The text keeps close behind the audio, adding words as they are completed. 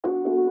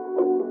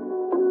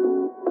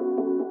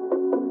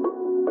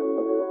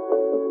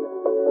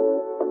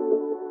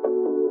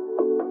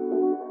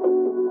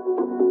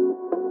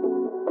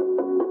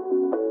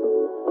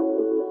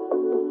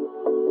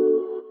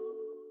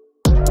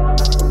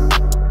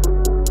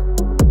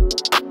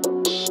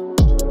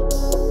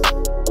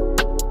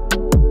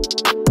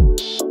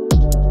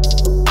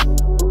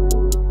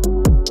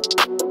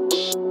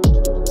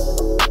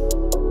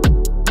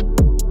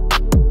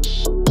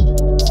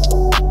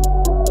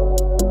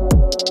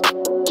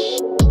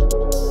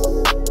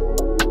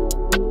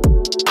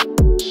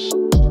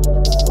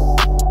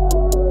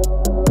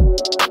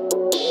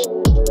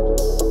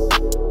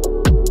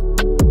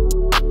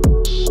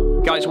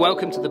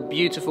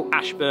beautiful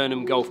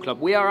Ashburnham Golf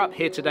Club. We are up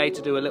here today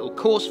to do a little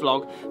course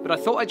vlog, but I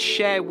thought I'd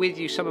share with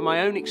you some of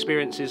my own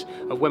experiences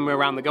of when we're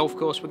around the golf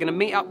course. We're going to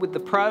meet up with the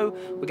pro,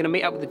 we're going to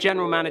meet up with the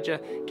general manager,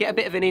 get a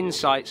bit of an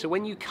insight, so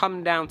when you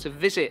come down to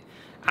visit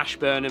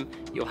Ashburnham,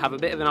 you'll have a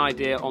bit of an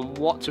idea on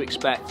what to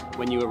expect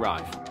when you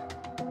arrive.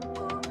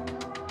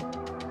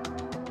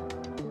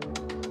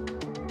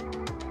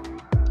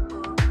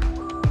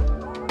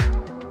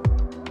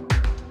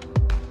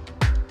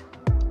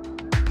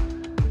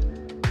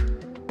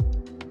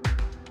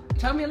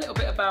 Tell me a little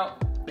bit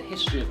about the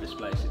history of this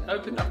place. It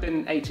opened up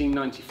in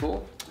 1894.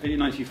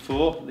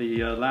 1894,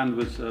 the land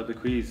was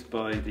bequeathed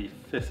by the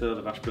 5th Earl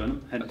of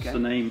Ashburnham, hence the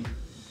name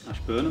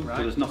Ashburnham. Right.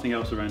 So there's nothing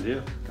else around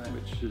here,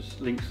 which just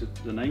links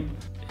the name.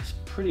 It's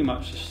pretty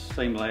much the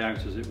same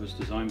layout as it was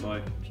designed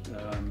by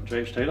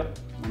J.H. Taylor,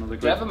 one of the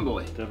great... Devon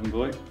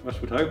Boy,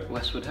 Westward Ho.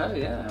 Westward Ho,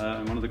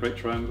 yeah. One of the great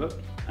triumvirate.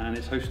 And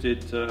it's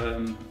hosted,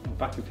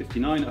 back in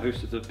 '59, it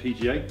hosted the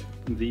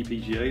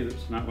PGA,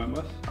 that's now at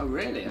Wentworth. Oh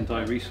really? And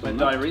Dai Rees won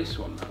Dai Rees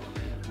won that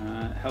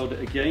one. Held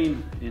it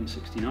again in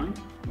 '69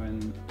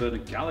 when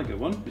Gallagher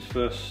won his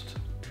first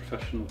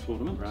professional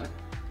tournament. Right.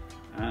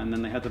 And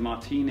then they had the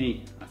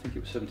Martini, I think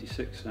it was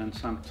 '76, and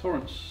Sam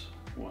Torrance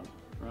won.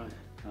 Right.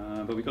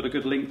 But we got a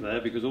good link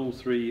there because all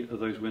three of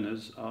those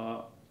winners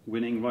are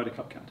winning Ryder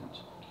Cup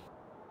Captains.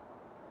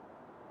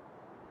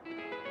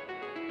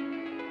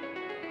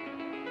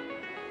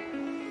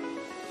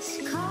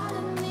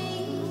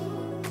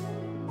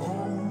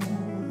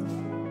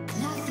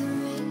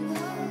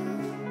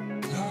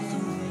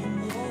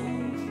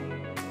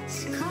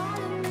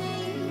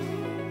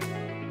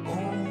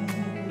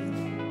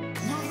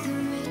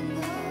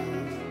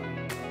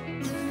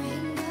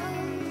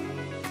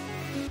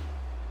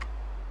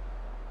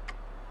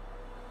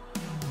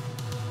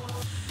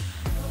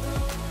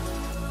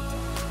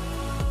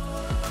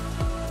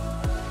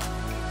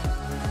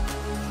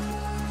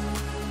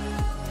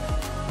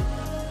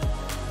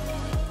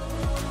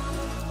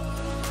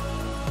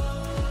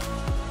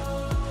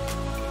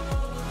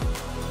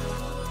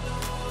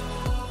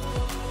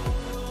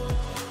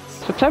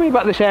 So tell me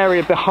about this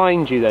area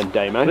behind you then,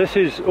 Damo. This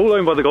is all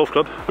owned by the golf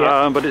club,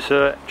 but it's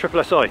a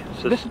triple SI.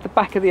 So this is the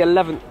back of the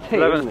 11th tee.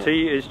 11th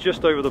tee is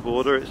just over the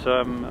border. It's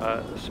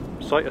a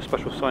site of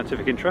special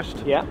scientific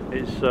interest. Yeah.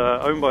 It's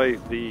owned by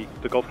the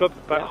golf club.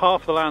 About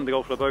half the land the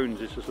golf club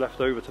owns is just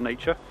left over to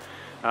nature.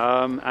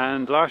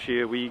 And last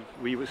year we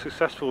were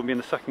successful in being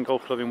the second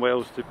golf club in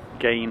Wales to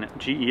gain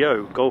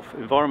GEO, Golf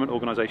Environment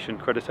Organisation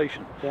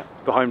accreditation,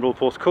 behind Royal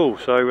Porth Cool.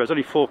 So there's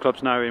only 4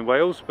 clubs now in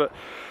Wales, but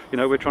you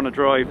know, we're trying to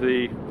drive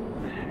the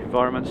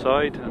environment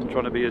side and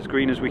trying to be as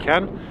green as we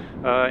can.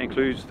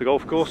 Includes the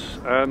golf course,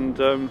 and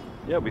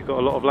yeah, we've got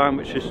a lot of land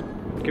which is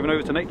given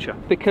over to nature.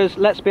 Because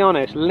let's be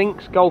honest,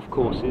 links golf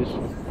courses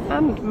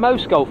and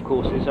most golf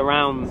courses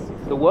around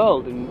the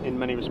world in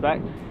many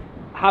respects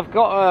have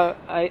got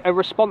a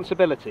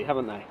responsibility,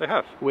 haven't they? They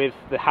have. With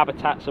the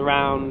habitats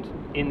around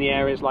in the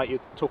areas like you're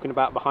talking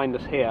about behind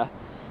us here.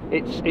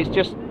 It's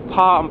just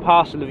part and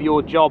parcel of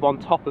your job on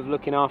top of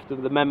looking after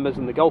the members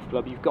and the golf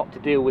club. You've got to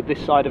deal with this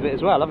side of it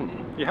as well, haven't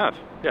you? You have,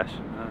 yes.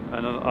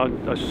 And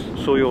I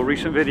saw your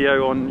recent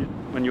video on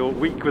when you're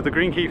week with the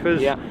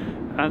greenkeepers,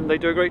 and they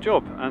do a great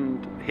job.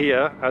 And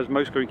here, as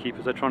most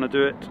greenkeepers, they're trying to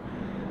do it,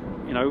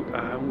 you know,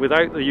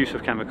 without the use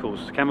of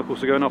chemicals.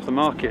 Chemicals are going off the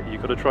market.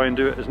 You've got to try and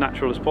do it as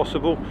natural as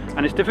possible,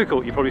 and it's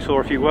difficult. You probably saw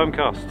a few worm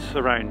casts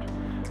around.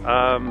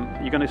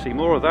 You're going to see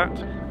more of that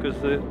because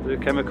the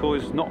chemical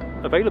is not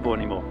available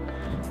anymore.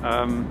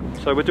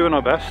 So we're doing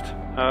our best,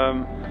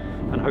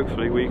 and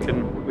hopefully we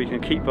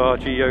can keep our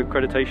GEO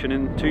accreditation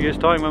in 2 years'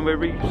 time when we're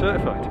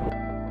recertified.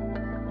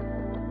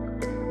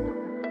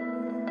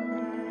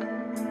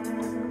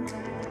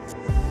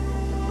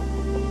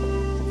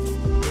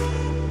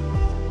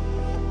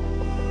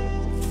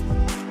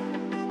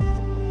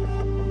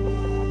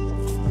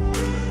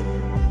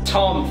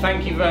 Tom,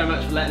 thank you very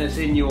much for letting us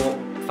in your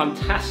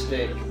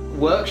fantastic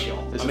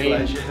workshop. It's a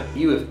pleasure.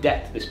 You have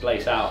decked this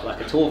place out like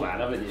a tour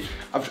van, haven't you?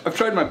 I've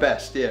tried my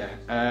best, yeah.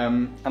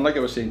 And like I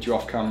was saying to you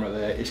off camera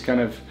there, it's kind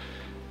of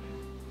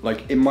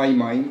like, in my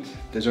mind,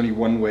 there's only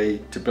one way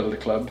to build a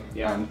club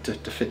and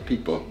to fit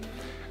people.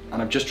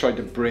 And I've just tried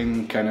to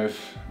bring kind of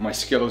my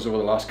skills over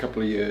the last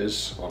couple of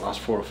years, or last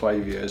 4 or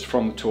 5 years,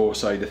 from the tour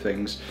side of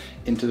things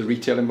into the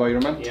retail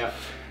environment. Yeah.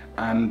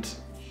 And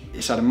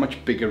it's had a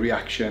much bigger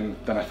reaction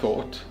than I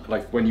thought.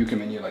 Like when you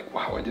come in, you're like,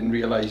 wow, I didn't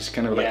realise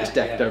kind of like it's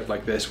decked out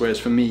like this. Whereas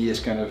for me, it's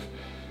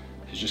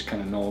just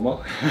kind of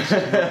normal.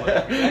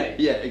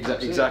 Yeah,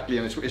 exactly,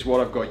 and it's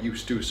what I've got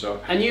used to. So.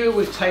 And you were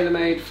with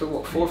TaylorMade for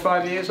what, 4 or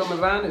 5 years on the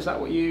van? Is that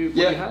what you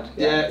had?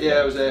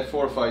 Yeah, I was there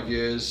 4 or 5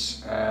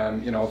 years.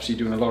 You know, obviously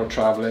doing a lot of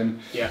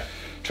travelling. Yeah.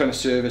 Trying to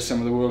service some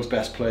of the world's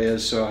best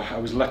players. So I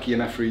was lucky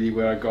enough, really,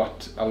 where I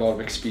got a lot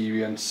of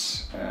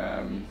experience.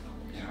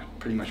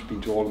 Pretty much been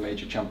to all the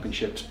major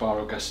championships, bar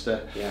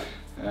Augusta. Yeah.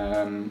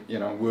 You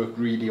know, worked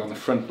really on the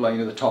front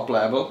line of the top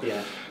level,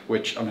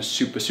 which I'm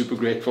super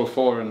grateful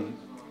for. And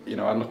you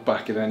know, I look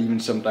back at it, and even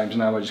sometimes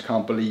now I just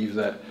can't believe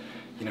that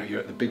you know,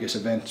 you're at the biggest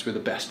events with the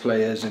best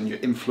players and you're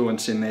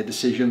influencing their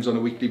decisions on a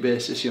weekly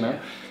basis, you know,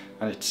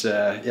 and it's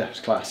yeah,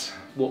 it's class.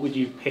 What would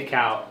you pick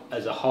out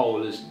as a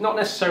hole, as not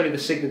necessarily the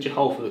signature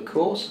hole for the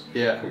course,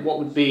 but what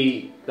would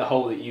be the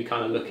hole that you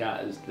kind of look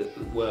at as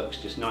that works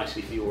just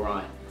nicely for your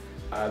eye?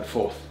 The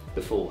fourth.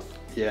 The fourth.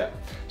 Yeah.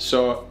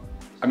 So,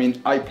 I mean,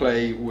 I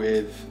play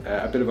with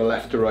a bit of a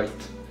left to right,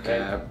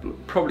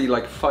 probably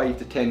like 5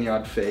 to 10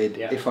 yard fade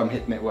if I'm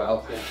hitting it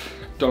well.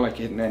 Don't like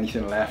hitting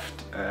anything left.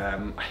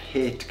 I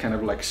hate kind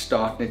of like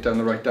starting it down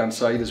the right hand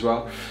side as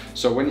well.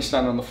 So when you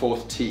stand on the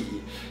fourth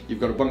tee, you've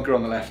got a bunker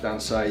on the left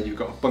hand side, you've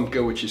got a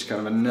bunker which is kind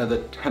of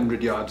another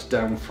 100 yards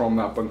down from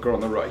that bunker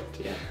on the right.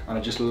 And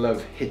I just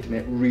love hitting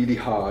it really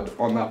hard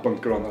on that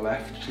bunker on the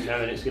left. Just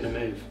knowing it's going to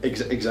move.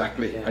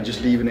 Exactly. And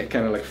just leaving it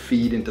kind of like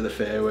feed into the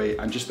fairway,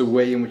 and just the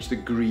way in which the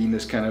green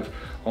has kind of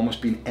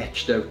almost been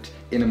etched out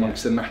in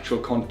amongst the natural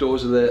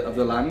contours of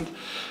the land.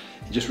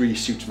 It just really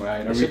suits my eye,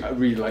 and I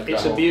really like that.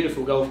 It's a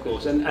beautiful golf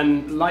course,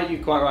 and like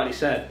you quite rightly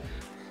said,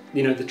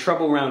 you know, the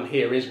trouble round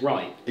here is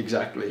right.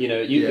 Exactly. You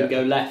know, you can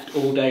go left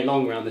all day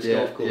long around this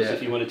golf course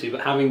if you wanted to,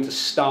 but having to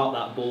start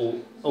that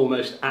ball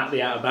almost at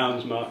the out of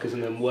bounds markers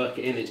and then work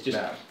it in, it's just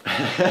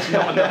it's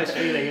not a nice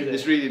feeling, is it?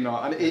 It's really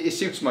not, and it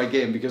suits my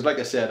game because, like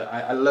I said,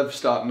 I love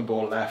starting the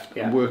ball left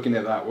and working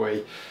it that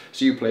way.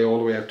 So you play all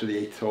the way out to the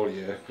 8th hole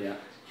here.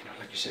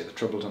 You say the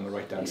trouble's on the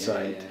right hand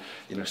side,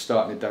 you know,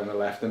 starting it down the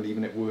left and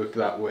leaving it work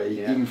that way.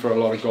 Even for a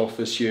lot of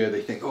golfers here,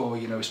 they think, oh,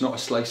 you know, it's not a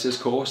slicer's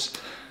course.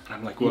 And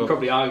I'm like, well, you'd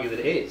probably argue that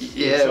it is.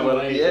 Yeah,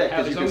 well, yeah,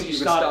 as long as you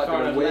start it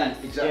far enough away.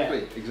 left.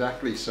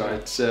 Exactly. So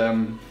it's,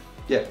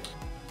 yeah.